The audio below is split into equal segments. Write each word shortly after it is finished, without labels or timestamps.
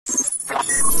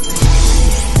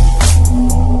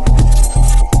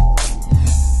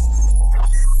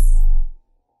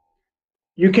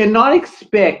you cannot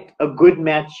expect a good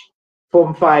match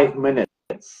from 5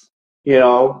 minutes. You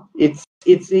know, it's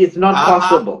not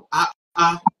possible.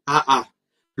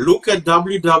 Look at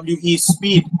WWE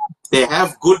Speed. They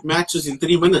have good matches in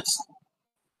 3 minutes.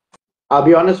 I'll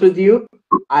be honest with you,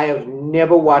 I have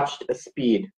never watched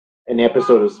an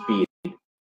episode of Speed.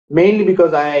 Mainly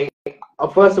because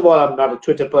first of all, I'm not a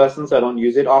Twitter person, so I don't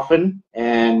use it often.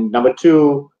 And number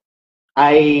two,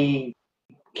 I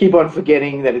keep on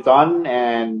forgetting that it's on,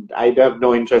 and I have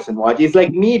no interest in watching. It's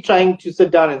like me trying to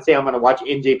sit down and say I'm going to watch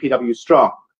NJPW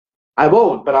Strong. I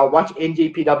won't, but I'll watch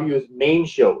NJPW's main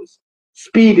shows.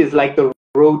 Speed is like the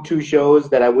road to shows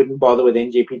that I wouldn't bother with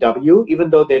NJPW, even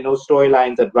though there are no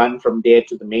storylines that run from there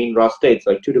to the main roster. It's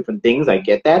like two different things. I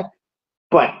get that.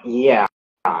 But yeah,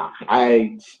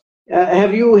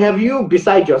 have you,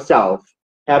 besides yourself,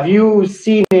 have you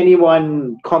seen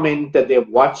anyone comment that they've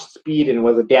watched Speed and it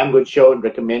was a damn good show and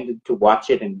recommended to watch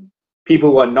it, and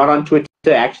people who are not on Twitter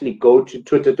actually go to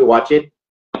Twitter to watch it?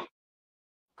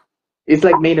 It's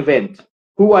like Main Event.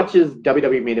 Who watches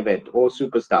WWE Main Event or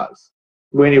Superstars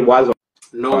when it was on?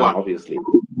 No one, obviously.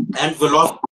 And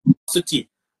Velocity,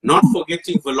 not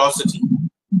forgetting Velocity.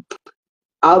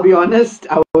 I'll be honest,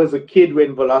 I was a kid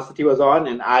when Velocity was on,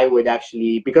 and I would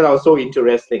actually, because I was so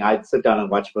interesting, I'd sit down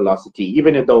and watch Velocity,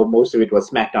 even though most of it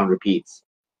was SmackDown repeats.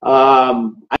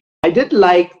 I did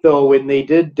like, though, when they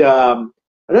did, I don't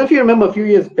know if you remember a few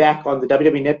years back on the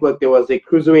WWE Network, there was a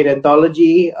Cruiserweight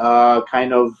Anthology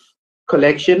kind of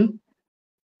collection.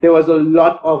 There was a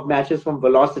lot of matches from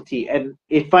Velocity, and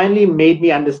it finally made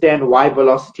me understand why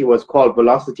Velocity was called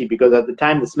Velocity, because at the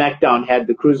time the SmackDown had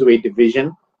the Cruiserweight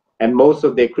Division, and most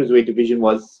of their Cruiserweight Division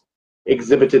was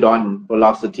exhibited on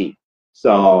Velocity.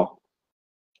 So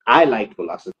I liked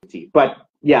Velocity. But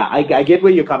yeah, I get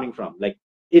where you're coming from. Like,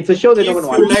 it's a show that no one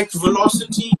wants. If you liked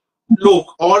Velocity, look,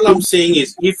 all I'm saying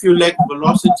is, if you like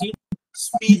Velocity,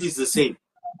 Speed is the same.